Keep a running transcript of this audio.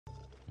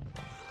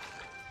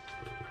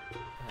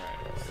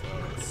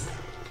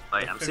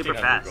Wait, I'm super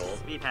 1500 fast. gold.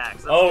 Speed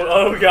hacks.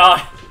 Oh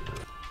god.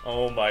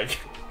 Oh my.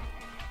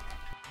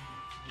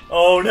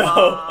 Oh no.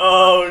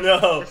 Oh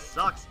no. This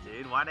sucks,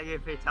 dude. Why'd I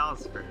get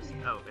Fatalis first?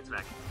 Oh, it's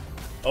back.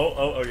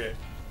 Oh, okay.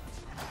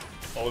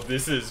 Oh,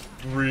 this is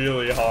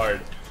really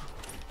hard.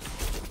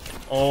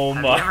 Oh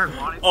my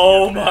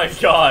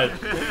god.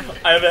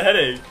 I have a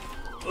headache.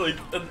 Like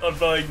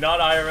not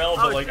IRL,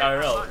 but like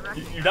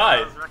IRL. You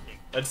died.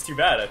 That's too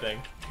bad, I think.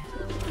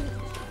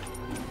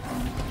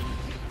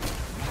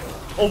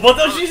 Oh, what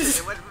the Jesus?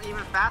 It went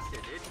even faster,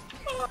 dude.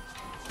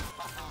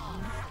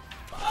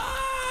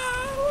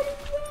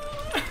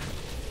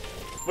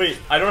 Wait,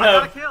 I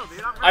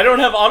don't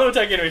have auto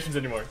attack animations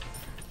anymore.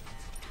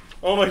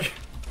 Oh my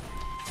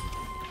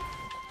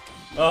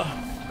god.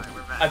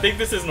 I think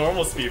this is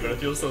normal speed, but it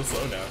feels so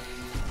slow now.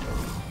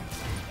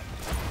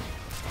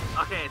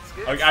 Okay, it's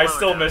good. Okay, I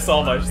still miss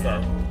all my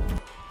stuff.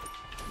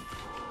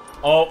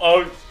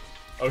 Oh,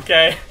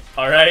 okay.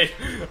 Alright.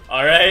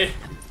 Alright,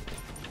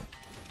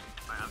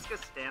 let's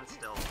just stand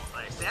still.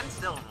 Like, stand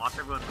still and watch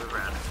everyone move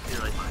around. It's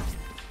really fun.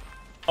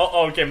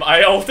 Oh, okay,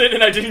 I ulted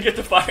and I didn't get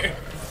the fire.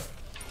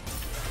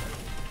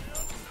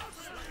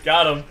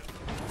 Got him.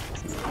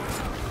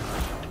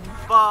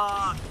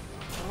 Fuck!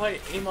 Oh, I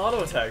aim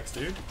auto attacks,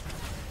 dude.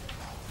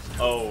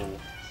 Oh.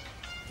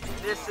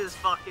 This is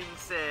fucking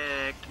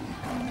sick.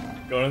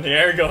 Go in the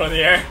air, go in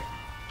the air.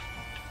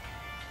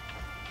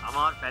 I'm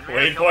on Fenrir.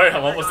 Wait for it,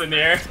 I'm almost in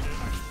the air.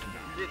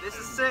 Dude, this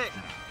is sick.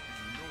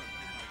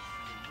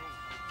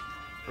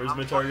 Where's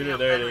my targeter?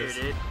 There it is.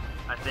 Dude.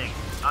 I think.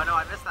 Oh no,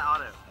 I missed the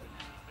auto.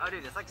 Oh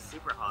dude, it's like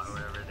super hot or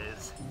whatever it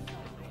is.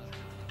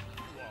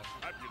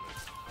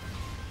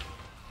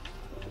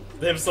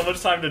 They have so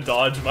much time to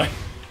dodge my...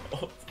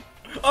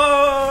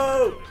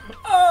 Oh!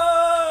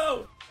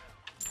 Oh!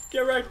 Get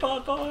wrecked,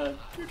 Pod.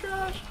 You're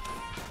trash.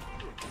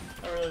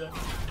 I really don't.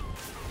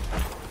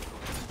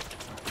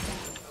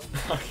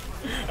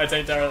 I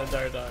tanked tower the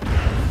entire time.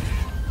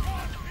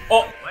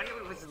 Oh! When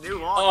was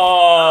new on?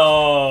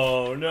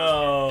 Oh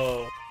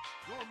no!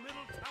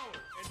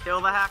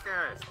 Kill the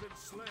hacker!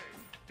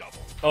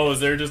 Oh, is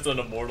there just an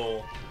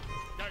immortal?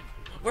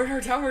 Where'd our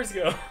towers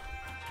go?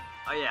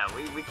 Oh yeah,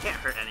 we can't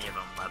hurt any of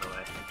them, by the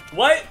way.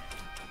 What?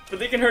 But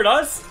they can hurt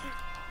us?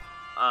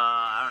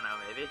 I don't know,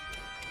 maybe.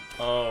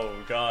 Oh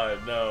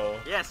god, no.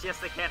 Yes,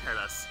 they can hurt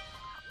us.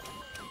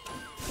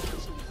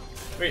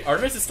 Wait,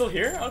 Artemis is still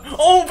here?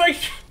 Oh my!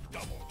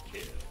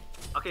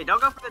 Okay,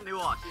 don't go for the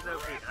nuance. She's OP.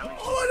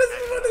 What is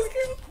this?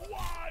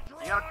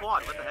 You got a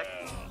quad. What the heck?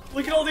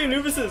 Look at all the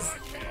Anubises.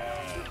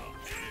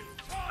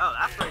 Oh,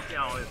 that's where you get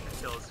all his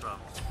kills from.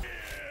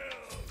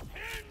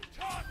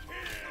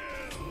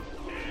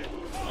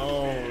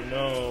 Oh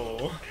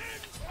no.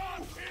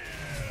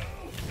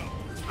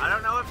 I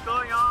don't know what's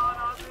going on,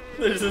 Ozzy.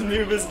 There's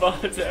Anubis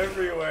bots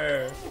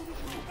everywhere.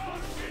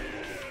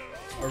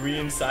 Are we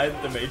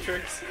inside the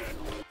Matrix?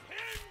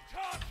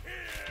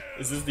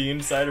 Is this the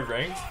inside of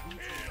ranked?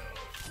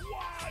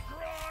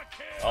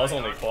 I was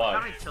only quad.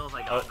 How many kills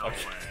I got? Oh,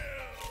 okay.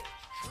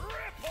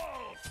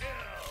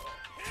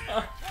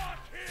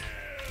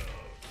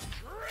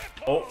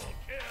 Oh.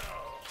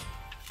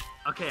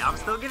 Okay, I'm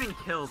still getting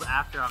kills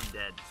after I'm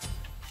dead.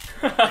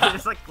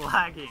 It's like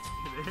lagging.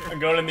 I'm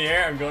going in the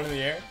air.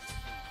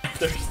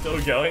 They're still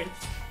going.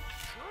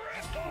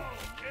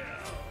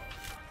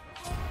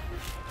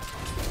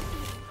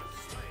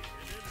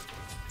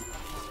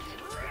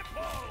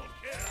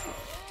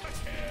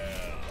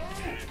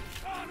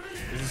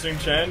 Is this Xing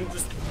Chen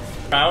just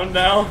found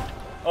now?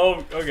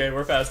 Oh, okay,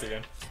 we're fast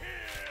again.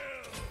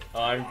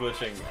 Oh, I'm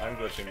glitching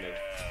this.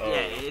 Oh.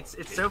 Yeah, it's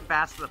so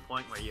fast to the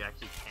point where you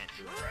actually can't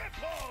do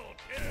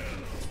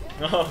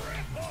it. No.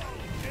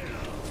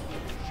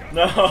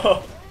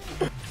 No.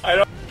 I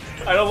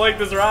don't like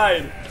this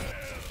ride.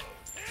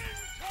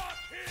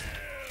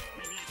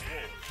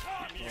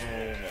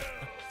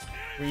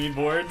 We need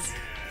boards.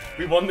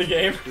 We won the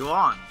game. You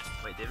won.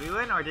 Wait, did we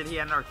win or did he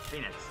end our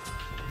Phoenix?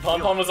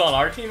 Pom was on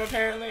our team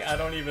apparently. I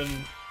don't even.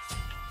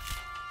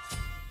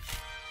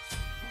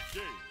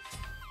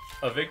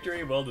 A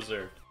victory well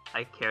deserved.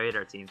 I carried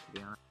our team, to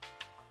be honest.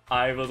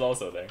 I was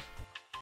also there.